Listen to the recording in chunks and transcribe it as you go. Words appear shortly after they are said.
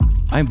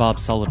I'm Bob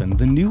Sullivan,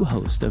 the new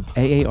host of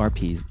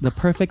AARP's The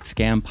Perfect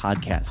Scam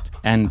podcast.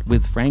 And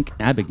with Frank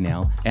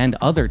Abagnale and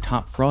other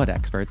top fraud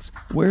experts,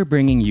 we're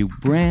bringing you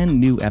brand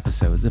new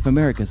episodes of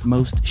America's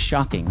most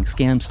shocking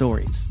scam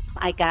stories.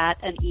 I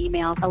got an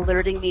email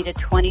alerting me to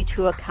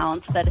 22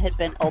 accounts that had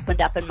been opened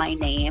up in my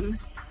name.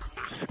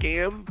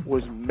 Scam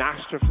was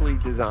masterfully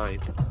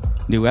designed.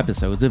 New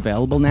episodes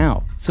available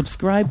now.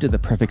 Subscribe to the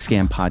Perfect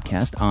Scam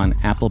podcast on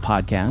Apple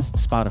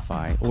Podcasts,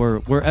 Spotify, or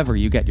wherever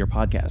you get your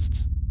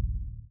podcasts.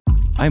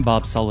 I'm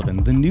Bob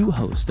Sullivan, the new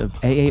host of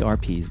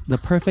AARP's The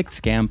Perfect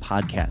Scam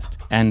podcast.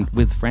 And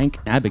with Frank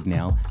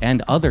Abagnale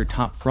and other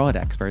top fraud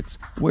experts,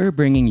 we're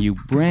bringing you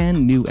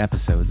brand new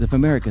episodes of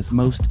America's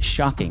most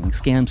shocking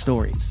scam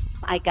stories.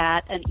 I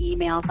got an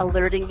email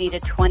alerting me to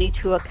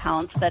 22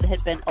 accounts that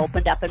had been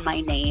opened up in my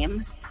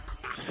name.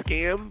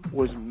 Scam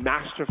was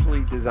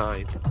masterfully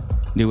designed.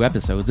 New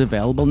episodes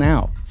available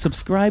now.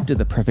 Subscribe to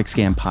the Perfect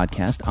Scam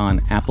podcast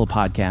on Apple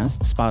Podcasts,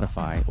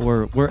 Spotify,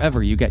 or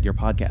wherever you get your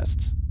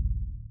podcasts.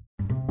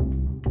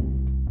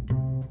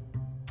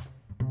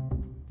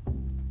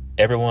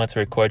 Ever want to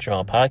record your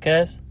own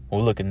podcast? We're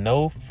looking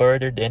no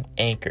further than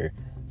Anchor.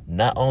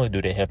 Not only do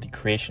they have the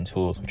creation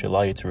tools which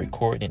allow you to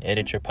record and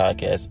edit your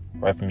podcast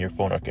right from your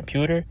phone or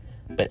computer,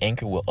 but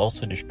Anchor will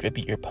also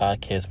distribute your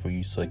podcast for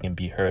you so it can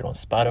be heard on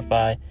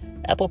Spotify,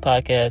 Apple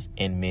Podcasts,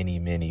 and many,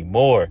 many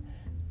more.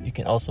 You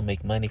can also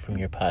make money from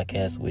your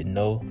podcast with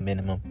no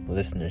minimum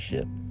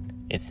listenership.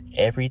 It's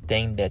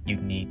everything that you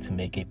need to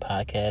make a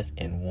podcast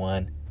in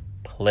one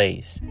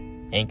place.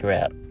 Anchor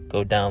app.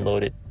 Go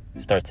download it.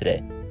 Start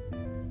today.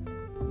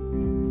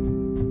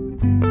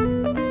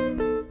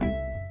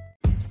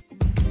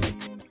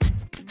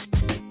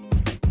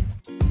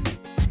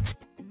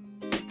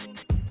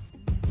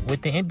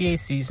 With the NBA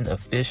season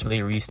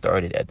officially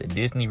restarted at the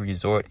Disney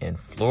Resort in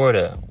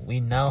Florida, we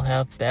now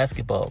have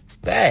basketball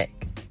back.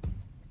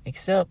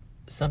 Except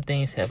some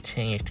things have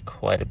changed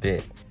quite a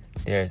bit.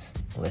 There's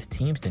less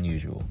teams than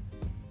usual.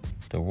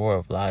 The roar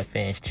of live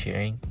fans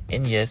cheering,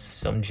 and yes,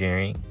 some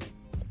jeering,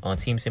 on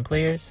teams and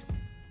players,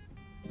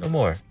 no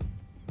more.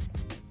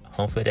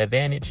 Home field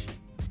advantage,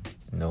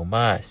 no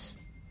mas.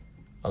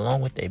 Along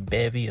with a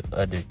bevy of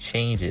other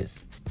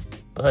changes.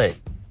 But,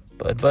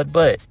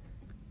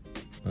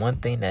 one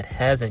thing that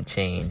hasn't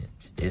changed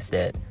is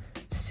that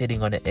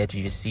sitting on the edge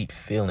of your seat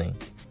feeling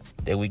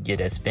that we get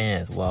as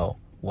fans while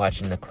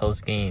watching a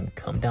close game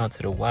come down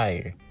to the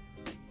wire.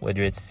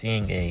 Whether it's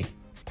seeing a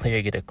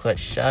player get a clutch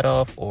shot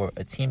off or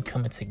a team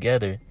coming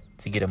together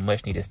to get a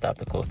much needed stop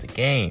to close the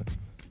game.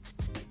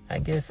 I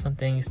guess some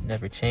things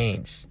never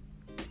change.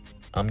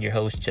 I'm your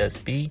host,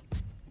 Just B,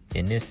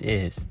 and this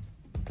is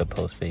the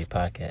Post Fade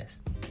Podcast.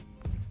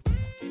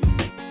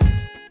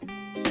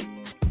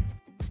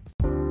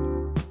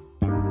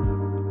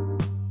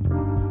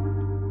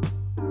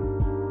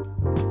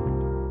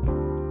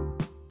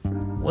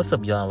 What's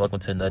up, y'all, and welcome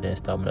to another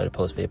installment of the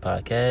Post Fade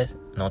Podcast.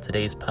 And on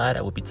today's pod,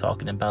 I will be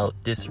talking about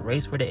this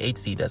race for the 8th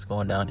seed that's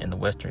going down in the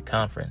Western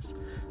Conference.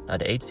 Now,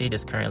 the 8th seed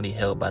is currently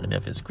held by the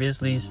Memphis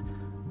Grizzlies,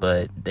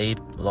 but they've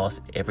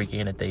lost every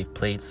game that they've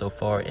played so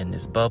far in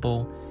this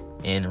bubble.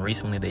 And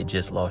recently, they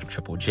just lost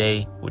Triple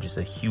J, which is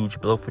a huge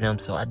blow for them.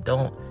 So I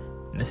don't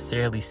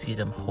necessarily see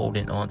them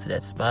holding on to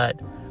that spot.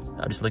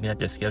 I'm just looking at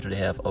their schedule. They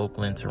have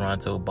Oakland,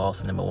 Toronto,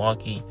 Boston, and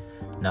Milwaukee.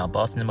 Now,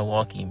 Boston and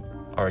Milwaukee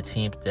are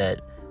teams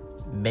that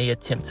may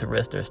attempt to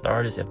rest their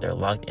starters if they're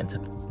locked into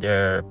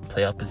their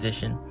playoff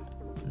position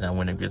now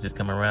when the Grizzlies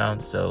come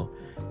around. So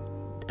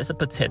there's a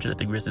potential that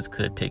the Grizzlies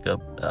could pick up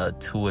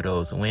 2 of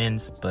those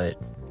wins, but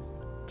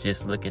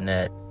just looking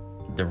at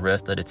the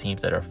rest of the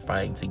teams that are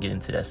fighting to get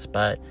into that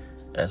spot,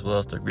 as well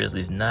as the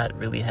Grizzlies not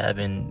really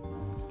having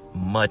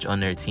much on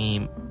their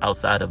team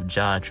outside of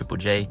Ja and Triple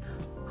J,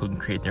 who can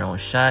create their own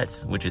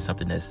shots, which is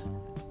something that's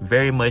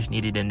very much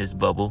needed in this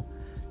bubble.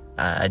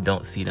 I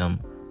don't see them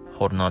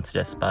holding on to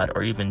that spot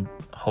or even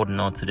holding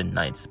on to the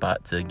 9th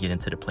spot to get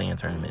into the play-in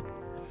tournament.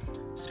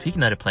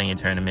 Speaking of the play-in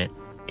tournament,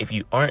 if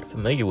you aren't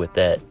familiar with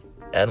that,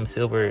 Adam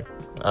Silver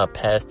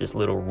passed this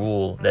little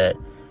rule that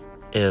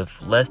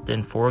if less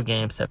than 4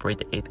 games separate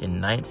the 8th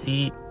and 9th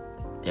seed,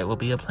 there will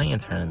be a play-in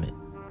tournament.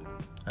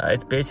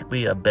 It's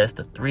basically a best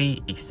of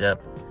 3,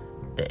 except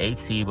the 8th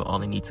seed will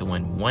only need to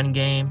win 1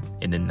 game,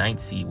 and the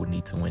 9th seed would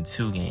need to win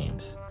 2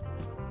 games.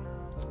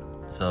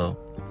 So,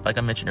 like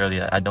I mentioned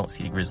earlier, I don't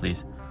see the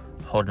Grizzlies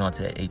holding on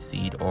to that 8th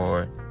seed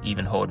or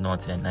even holding on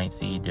to that 9th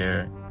seed.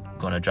 They're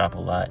going to drop a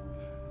lot.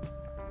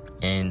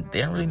 And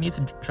they don't really need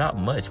to drop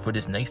much for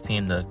this next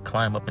team to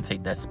climb up and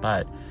take that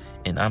spot.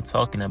 And I'm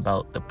talking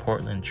about the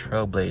Portland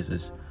Trail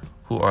Blazers,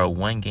 who are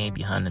 1 game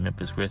behind the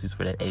Memphis Grizzlies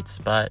for that 8th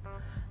spot.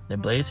 The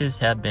Blazers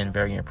have been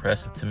very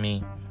impressive to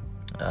me.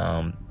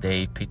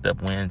 They picked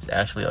up wins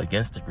actually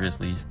against the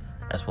Grizzlies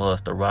as well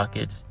as the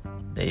Rockets.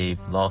 They've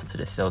lost to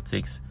the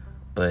Celtics.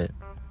 But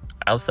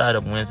outside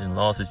of wins and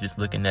losses, just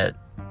looking at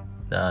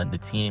the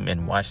team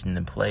and watching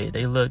them play,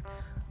 they look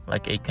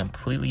like a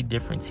completely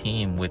different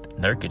team with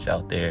Nurkic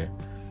out there.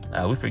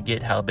 We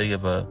forget how big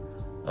of a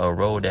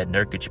role that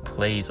Nurkic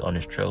plays on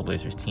this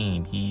Trailblazers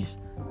team. He's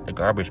a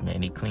garbage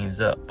man. He cleans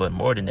up. But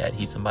more than that,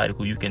 he's somebody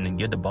who you can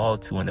give the ball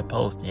to in the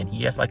post. And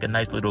he has like a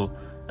nice little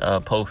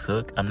post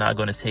hook. I'm not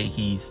going to say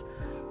he's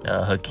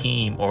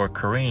Hakeem or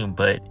Kareem,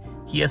 but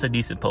he has a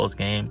decent post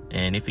game.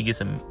 And if he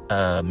gets a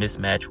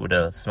mismatch with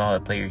a smaller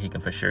player, he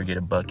can for sure get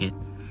a bucket.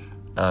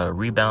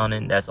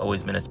 Rebounding, that's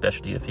always been a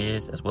specialty of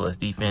his, as well as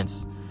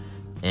defense.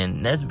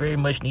 And that's very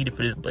much needed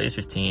for this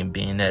Blazers team,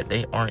 being that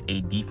they aren't a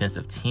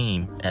defensive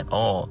team at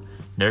all.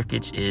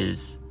 Nurkic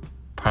is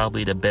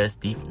probably the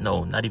best he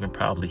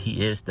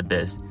is the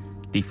best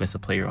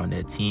defensive player on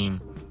that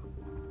team,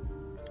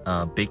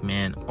 big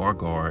man or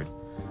guard,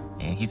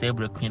 and he's able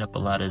to clean up a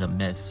lot of the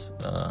mess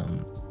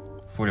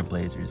for the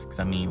Blazers. Because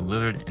I mean,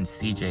 Lillard and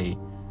CJ,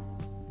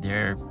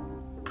 they're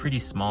pretty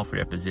small for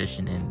their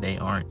position, and they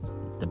aren't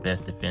the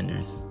best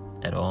defenders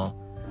at all.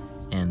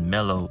 And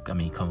Melo, I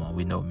mean, come on,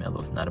 we know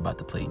Melo's not about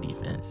to play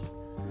defense.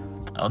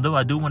 Although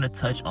I do want to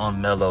touch on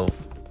Melo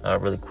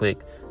really quick.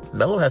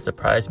 Melo has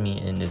surprised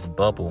me in this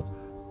bubble.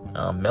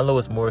 Melo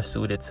is more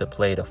suited to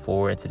play the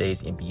 4 in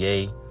today's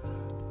NBA,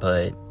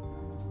 but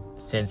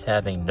since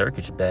having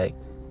Nurkic back,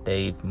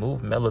 they've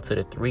moved Melo to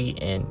the 3,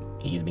 and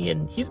he's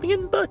been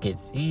getting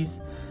buckets.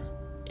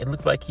 It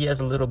looks like he has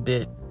a little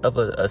bit of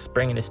a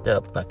spring in his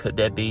step. Now, could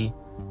that be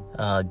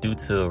due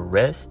to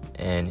rest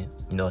and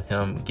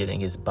him getting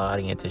his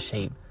body into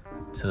shape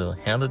to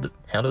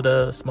handle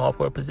the small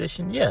forward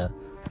position? Yeah,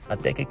 I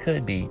think it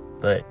could be.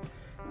 But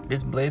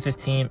this Blazers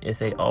team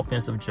is a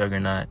offensive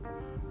juggernaut.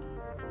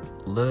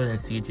 Lillard and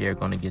CJ are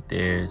going to get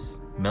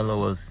theirs.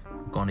 Melo is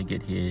going to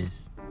get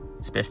his,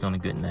 especially on a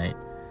good night.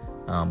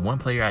 One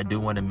player I do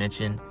want to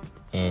mention,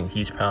 and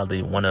he's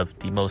probably one of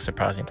the most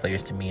surprising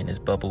players to me in this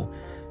bubble,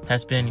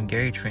 has been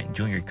Gary Trent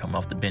Jr. coming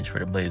off the bench for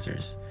the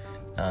Blazers.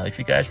 If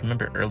you guys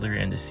remember earlier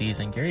in the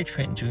season, Gary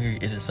Trent Jr.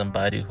 isn't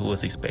somebody who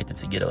was expected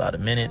to get a lot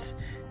of minutes.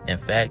 In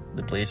fact,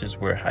 the Blazers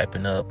were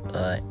hyping up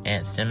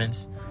Ant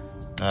Simmons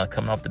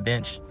coming off the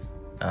bench.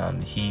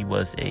 He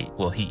is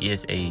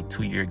a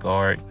 2-year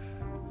guard,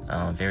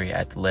 very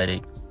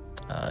athletic.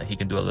 He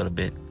can do a little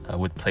bit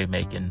with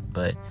playmaking,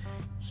 but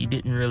he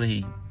didn't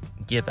really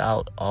give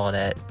out all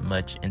that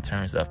much in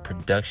terms of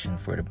production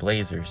for the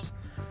Blazers.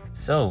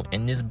 So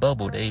in this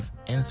bubble, they've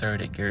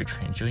inserted Gary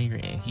Trent Jr.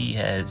 and he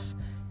has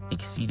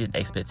exceeded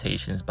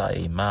expectations by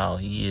a mile.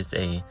 He is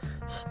a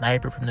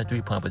sniper from the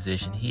 3-point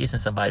position. He isn't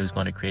somebody who's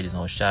going to create his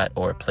own shot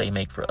or play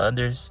make for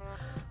others,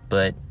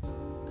 but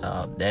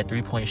that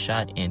 3-point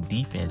shot and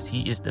defense,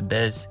 he is the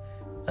best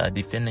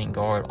defending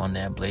guard on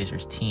that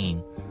Blazers team.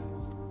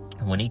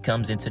 When he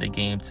comes into the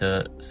game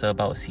to sub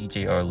out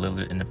CJ or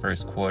Lillard in the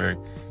first quarter,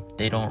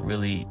 they don't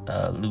really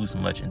lose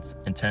much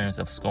in terms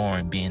of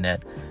scoring, being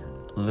that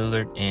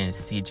Lillard and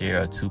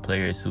CJ are 2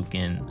 players who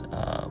can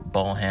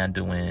ball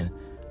handle and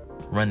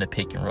run the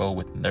pick and roll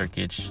with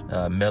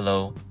Nurkic.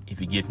 Melo, if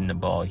you give him the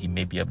ball, he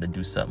may be able to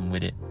do something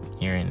with it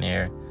here and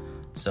there.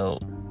 So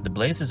the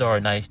Blazers are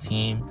a nice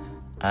team.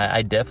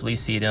 I definitely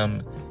see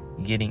them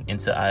getting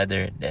into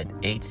either that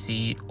 8th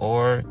seed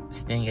or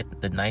staying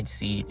at the 9th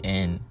seed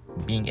and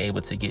being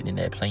able to get in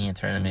that play-in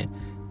tournament.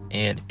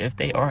 And if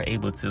they are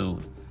able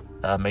to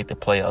make the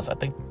playoffs, I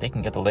think they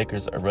can get the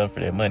Lakers a run for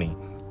their money.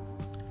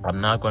 I'm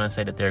not going to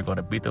say that they're going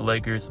to beat the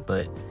Lakers,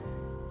 but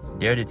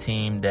they're the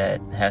team that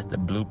has the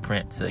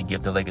blueprint to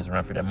give the Lakers a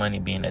run for their money,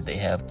 being that they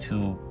have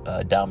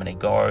 2 dominant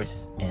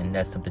guards, and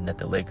that's something that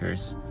the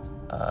Lakers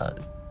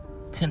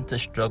tend to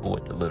struggle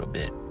with a little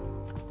bit.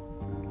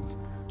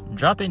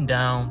 Dropping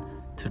down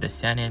to the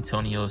San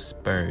Antonio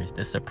Spurs,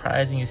 the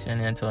surprising San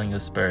Antonio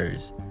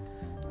Spurs.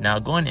 Now,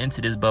 going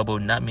into this bubble,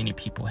 not many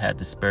people had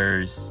the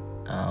Spurs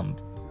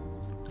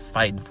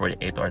fighting for the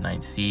 8th or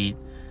 9th seed.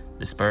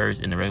 The Spurs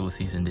in the regular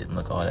season didn't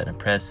look all that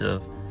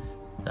impressive.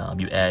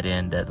 You add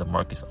in that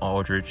LaMarcus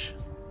Aldridge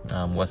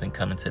wasn't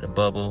coming to the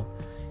bubble,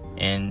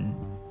 and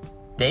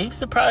they've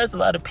surprised a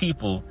lot of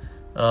people.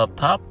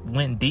 Pop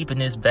went deep in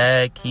his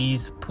bag.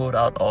 He's pulled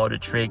out all the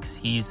tricks.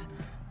 He's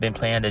been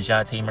playing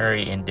DeJounte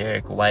Murray and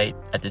Derek White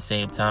at the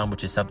same time,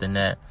 which is something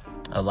that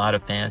a lot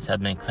of fans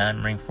have been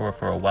clamoring for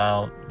a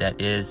while.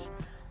 That is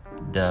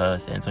the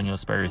San Antonio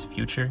Spurs'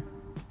 future,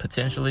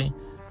 potentially.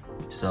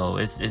 So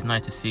it's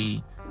nice to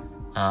see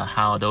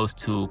how those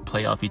 2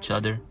 play off each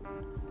other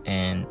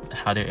and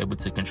how they're able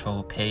to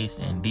control pace,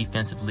 and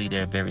defensively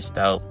they're very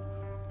stout.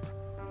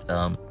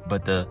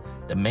 But the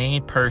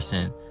main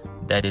person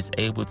that is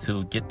able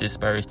to get this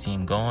Spurs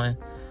team going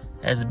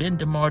has been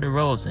DeMar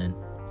DeRozan.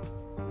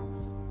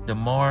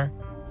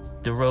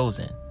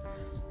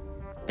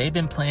 They've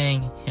been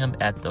playing him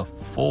at the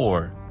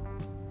 4.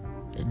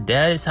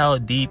 That is how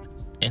deep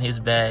in his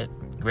bag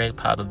Greg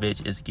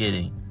Popovich is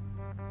getting.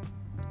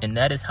 And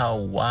that is how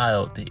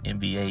wild the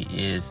NBA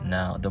is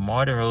now.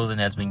 DeMar DeRozan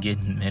has been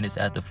getting minutes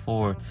at the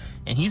 4,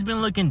 and he's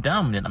been looking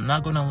dominant. I'm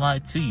not going to lie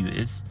to you.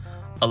 It's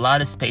a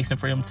lot of spacing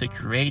for him to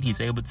create.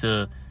 He's able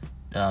to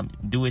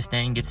do his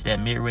thing, get to that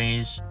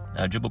mid-range,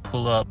 dribble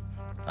pull-up.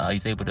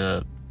 He's able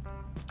to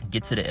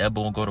get to the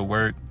elbow and go to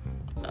work.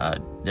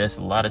 There's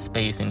a lot of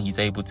space, and he's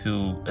able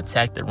to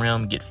attack the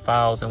rim, get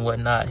fouls and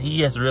whatnot. He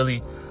has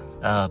really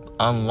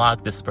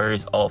unlock the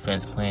Spurs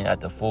offense playing at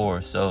the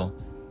 4. So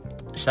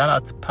shout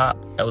out to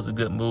Pop. That was a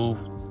good move.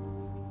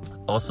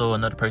 Also,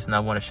 another person I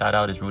want to shout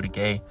out is Rudy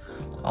Gay.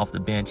 Off the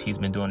bench, he's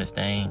been doing his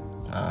thing.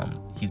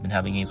 He's been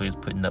having games where he's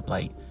putting up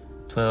like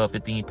 12,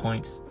 15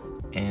 points.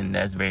 And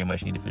that's very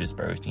much needed for the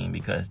Spurs team,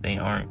 because they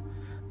aren't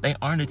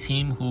a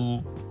team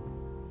who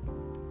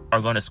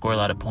are going to score a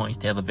lot of points.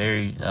 They have a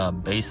very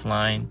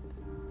baseline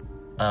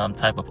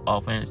type of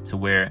offense, to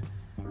where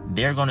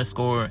they're going to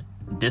score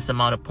this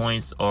amount of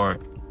points or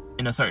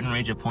in a certain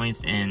range of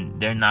points, and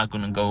they're not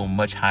going to go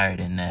much higher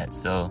than that.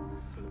 So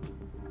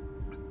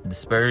the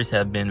Spurs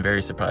have been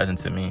very surprising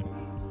to me.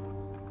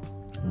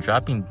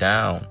 Dropping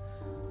down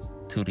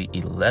to the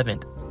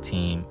 11th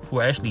team, who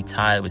are actually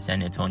tied with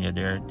San Antonio.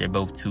 They're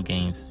both 2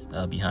 games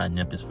behind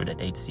Memphis for that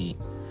 8th seed.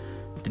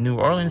 The New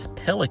Orleans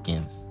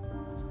Pelicans.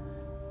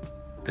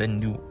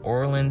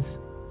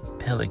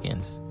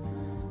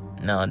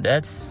 Now,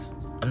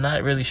 I'm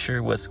not really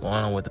sure what's going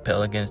on with the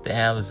Pelicans. They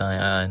have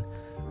Zion.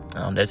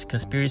 There's a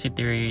conspiracy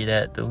theory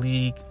that the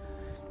league,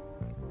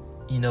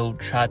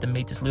 tried to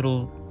make this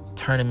little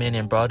tournament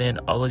and brought in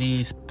all of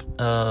these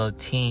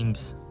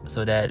teams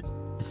so that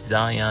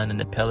Zion and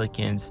the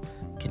Pelicans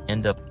can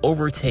end up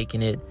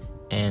overtaking it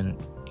and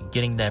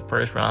getting that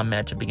first round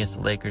matchup against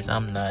the Lakers.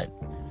 I'm not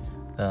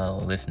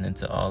listening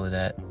to all of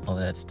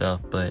that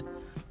stuff, but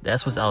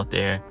that's what's out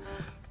there.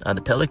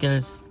 The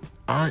Pelicans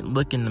aren't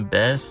looking the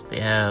best. They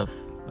have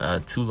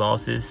 2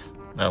 losses,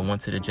 one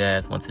to the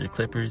Jazz, one to the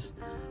Clippers.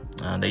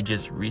 They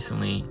just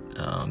recently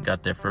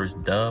got their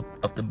first dub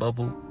of the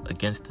bubble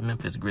against the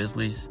Memphis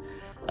Grizzlies.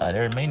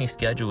 Their remaining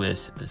schedule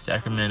is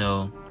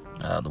Sacramento,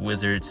 the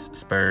Wizards,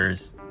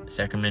 Spurs,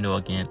 Sacramento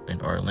again,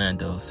 and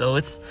Orlando. So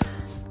it's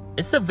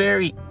a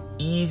very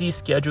easy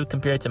schedule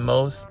compared to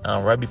most.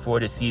 Right before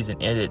the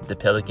season ended, the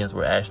Pelicans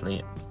were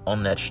actually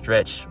on that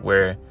stretch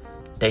where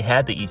they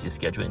had the easiest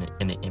schedule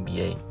in the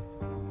NBA.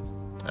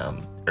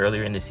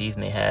 Earlier in the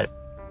season, they had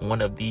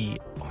one of the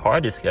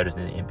hardest schedules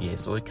in the NBA,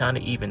 so it kind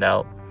of evened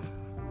out.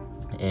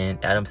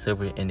 And Adam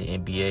Silver in the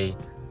NBA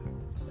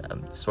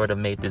sort of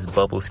made this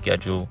bubble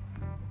schedule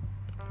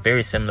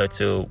very similar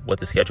to what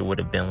the schedule would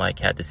have been like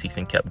had the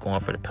season kept going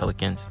for the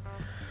Pelicans.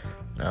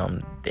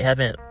 They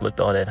haven't looked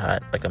all that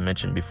hot, like I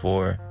mentioned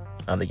before.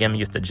 The game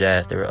against the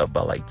Jazz, they were up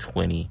by like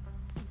 20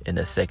 in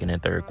the second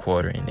and third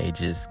quarter, and they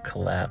just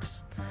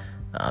collapsed.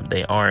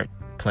 They aren't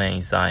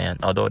playing Zion,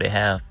 although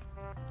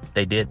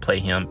they did play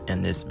him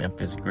in this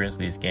Memphis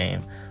Grizzlies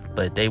game,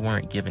 but they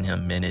weren't giving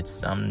him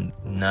minutes. I'm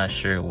not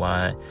sure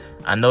why.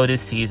 I know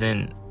this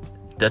season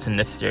doesn't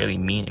necessarily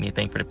mean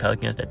anything for the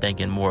Pelicans. They're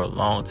thinking more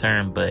long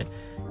term, but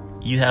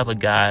you have a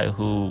guy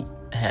who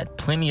had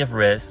plenty of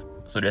rest,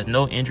 so there's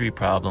no injury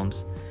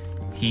problems.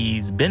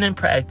 He's been in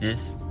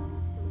practice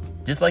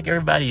just like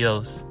everybody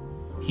else.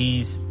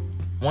 He's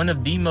one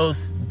of the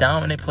most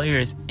dominant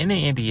players in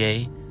the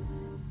NBA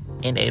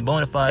and a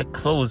bona fide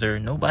closer.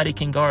 Nobody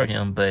can guard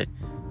him, but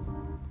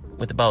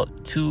with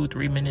about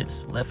 2-3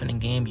 minutes left in the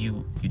game,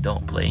 you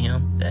don't play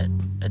him.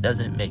 That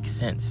doesn't make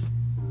sense.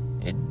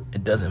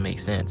 It doesn't make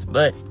sense.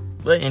 But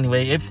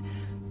anyway, if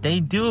they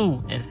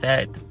do in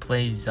fact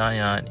play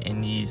Zion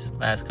in these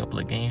last couple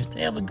of games,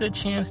 they have a good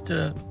chance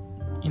to,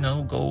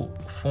 go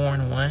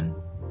 4-1,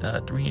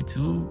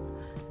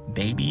 3-2,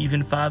 maybe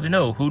even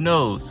 5-0. Who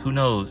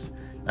knows?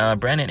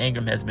 Brandon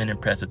Ingram has been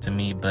impressive to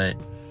me, but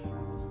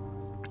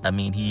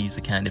he's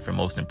a candidate for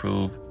most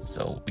improved,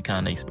 so we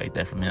kind of expect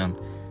that from him.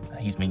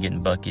 He's been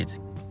getting buckets.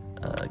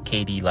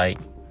 KD light.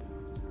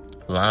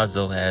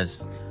 Lonzo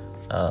has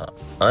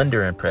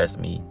underimpressed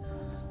me.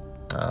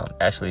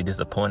 Actually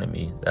disappointed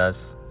me.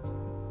 That's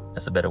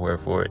a better word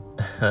for it.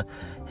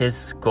 His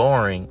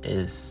scoring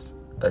is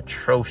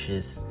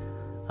atrocious.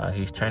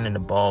 He's turning the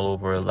ball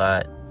over a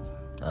lot.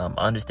 I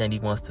understand he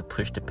wants to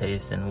push the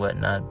pace and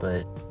whatnot,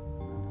 but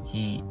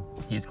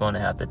he's going to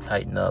have to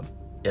tighten up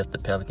if the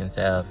Pelicans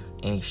have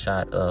any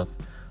shot of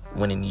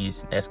winning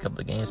these next couple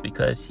of games,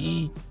 because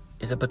he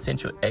is a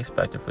potential X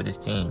factor for this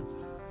team.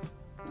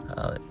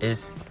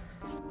 It's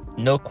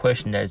no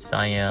question that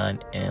Zion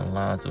and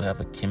Lonzo have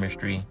a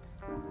chemistry.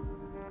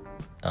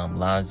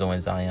 Lonzo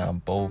and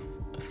Zion both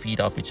feed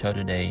off each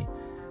other. They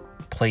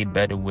play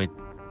better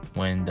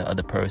when the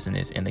other person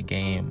is in the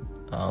game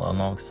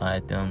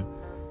alongside them.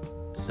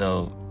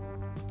 So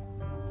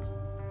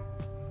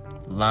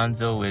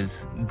Lonzo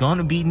is going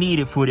to be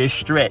needed for this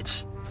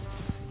stretch.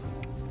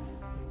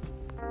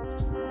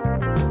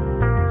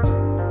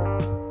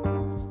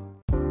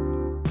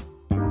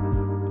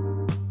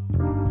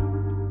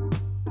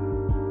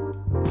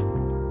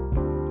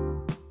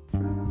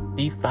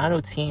 The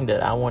final team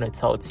that I want to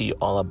talk to you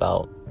all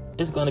about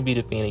is going to be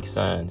the Phoenix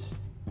Suns.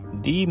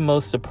 The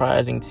most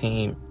surprising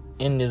team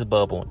in this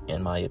bubble,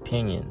 in my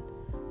opinion.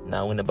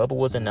 Now, when the bubble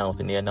was announced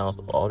and they announced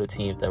all the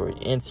teams that were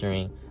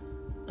entering,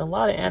 a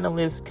lot of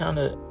analysts kind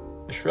of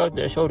shrugged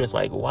their shoulders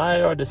like,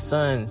 why are the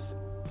Suns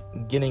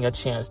getting a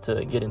chance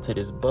to get into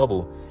this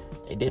bubble?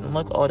 They didn't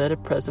look all that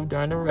impressive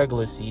during the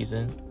regular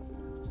season.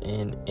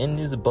 And in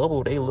this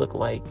bubble, they look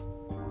like,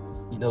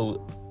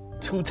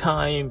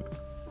 two-time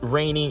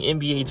reigning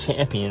NBA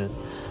champions.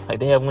 Like,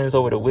 they have wins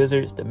over the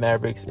Wizards, the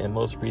Mavericks, and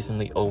most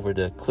recently over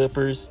the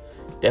Clippers.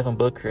 Devin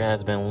Booker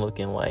has been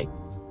looking like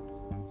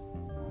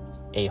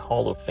a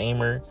Hall of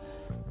Famer.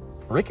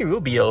 Ricky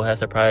Rubio has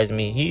surprised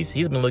me. He's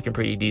been looking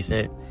pretty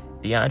decent.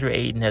 DeAndre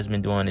Ayton has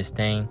been doing his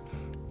thing.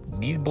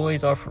 These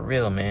boys are for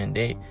real, man.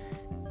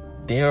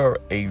 They are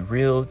a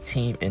real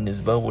team in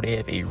this bubble. They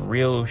have a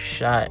real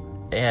shot.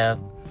 They have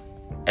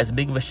as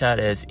big of a shot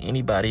as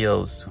anybody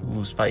else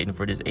who's fighting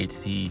for this 8th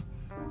seed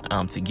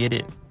to get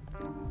it.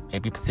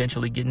 Maybe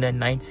potentially getting that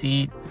 9th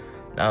seed.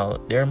 Now,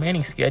 their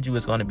remaining schedule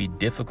is going to be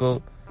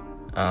difficult.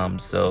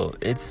 So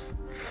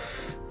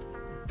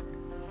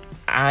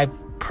I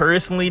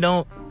personally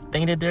don't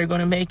think that they're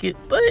going to make it.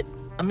 But,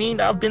 I mean,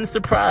 I've been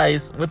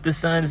surprised with the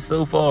Suns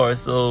so far.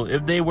 So,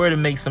 if they were to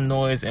make some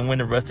noise and win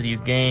the rest of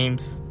these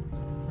games,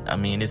 I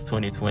mean, it's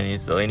 2020,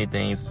 so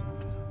anything's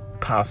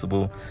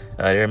possible.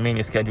 Their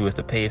remaining schedule is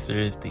the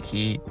Pacers, the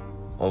Heat,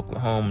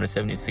 Oklahoma, the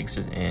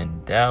 76ers,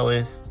 and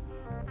Dallas.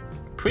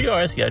 Pretty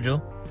hard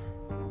schedule.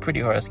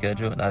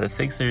 Now, the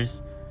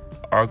Sixers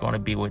are going to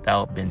be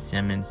without Ben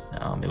Simmons.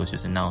 It was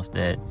just announced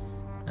that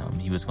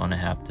he was going to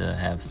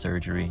have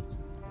surgery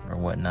or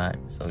whatnot.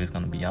 So he's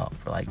going to be out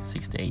for like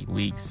 6 to 8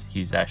 weeks.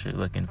 He's actually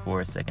looking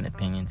for a second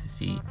opinion to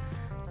see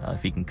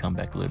if he can come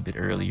back a little bit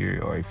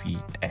earlier or if he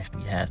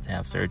actually has to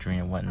have surgery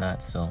and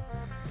whatnot. So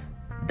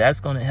that's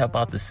going to help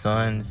out the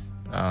Suns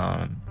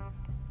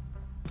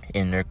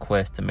in their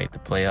quest to make the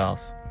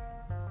playoffs.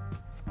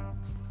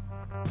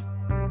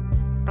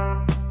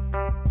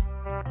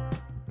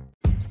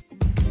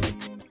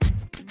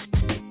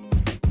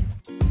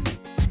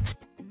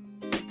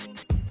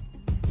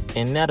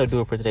 And that'll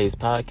do it for today's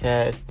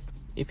podcast.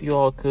 If you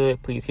all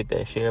could, please hit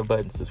that share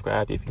button,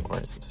 subscribe if you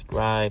aren't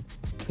subscribed.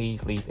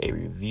 Please leave a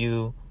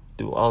review,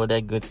 do all of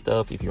that good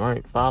stuff. If you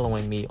aren't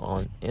following me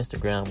on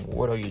Instagram,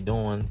 what are you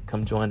doing?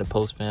 Come join the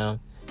Post Fam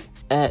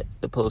at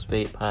the Post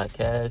Fade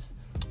Podcast.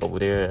 Over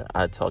there,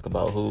 I talk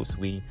about hoops.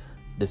 We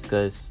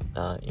discuss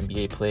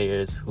NBA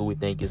players, who we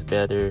think is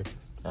better,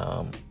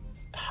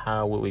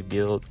 how would we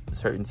build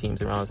certain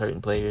teams around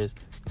certain players,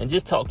 and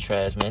just talk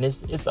trash, man.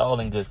 It's all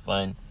in good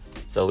fun.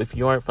 So if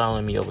you aren't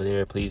following me over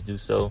there, please do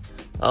so.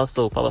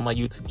 Also, follow my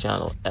YouTube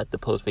channel at the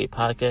Post Fade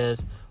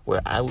Podcast,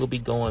 where I will be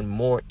going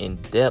more in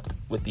depth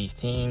with these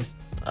teams.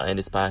 In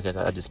this podcast,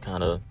 I just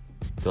kind of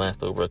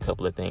glanced over a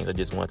couple of things. I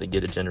just wanted to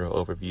get a general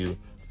overview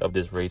of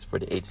this race for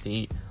the 8th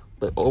seed.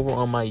 But over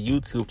on my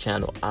YouTube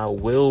channel, I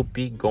will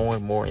be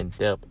going more in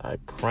depth. I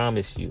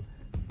promise you.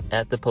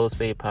 At the Post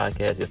Fade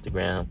Podcast,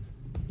 Instagram,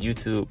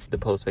 YouTube, the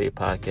Post Fade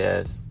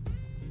Podcast.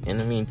 In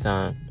the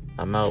meantime,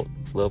 I'm out.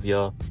 Love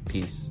y'all.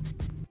 Peace.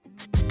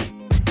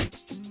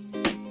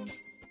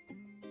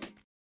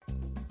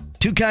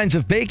 Two kinds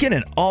of bacon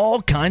and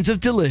all kinds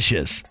of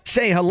delicious.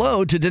 Say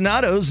hello to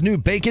Donato's new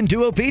Bacon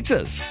Duo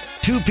pizzas.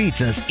 2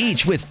 pizzas,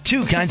 each with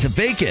 2 kinds of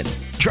bacon.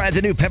 Try the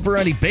new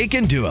Pepperoni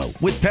Bacon Duo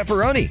with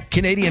pepperoni,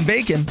 Canadian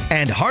bacon,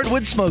 and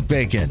hardwood smoked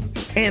bacon.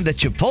 And the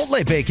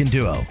Chipotle Bacon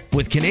Duo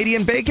with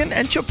Canadian bacon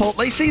and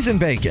Chipotle seasoned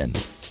bacon.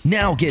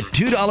 Now get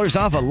 $2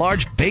 off a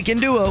large Bacon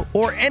Duo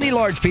or any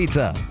large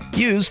pizza.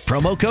 Use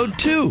promo code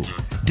 2.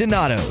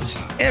 Donato's.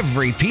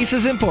 Every piece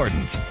is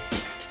important.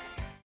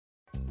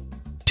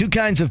 2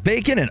 kinds of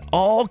bacon and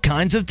all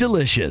kinds of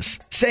delicious.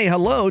 Say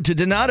hello to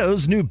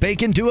Donato's new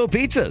Bacon Duo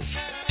pizzas.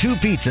 2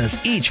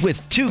 pizzas, each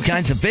with 2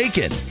 kinds of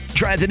bacon.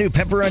 Try the new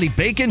Pepperoni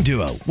Bacon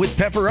Duo with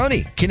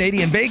pepperoni,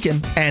 Canadian bacon,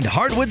 and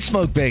hardwood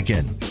smoked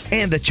bacon.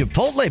 And the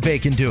Chipotle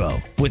Bacon Duo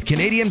with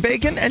Canadian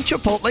bacon and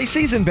Chipotle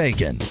seasoned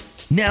bacon.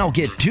 Now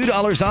get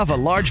 $2 off a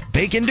large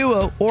Bacon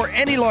Duo or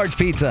any large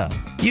pizza.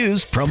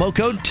 Use promo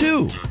code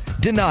 2.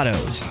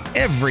 Donato's.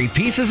 Every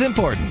piece is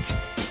important.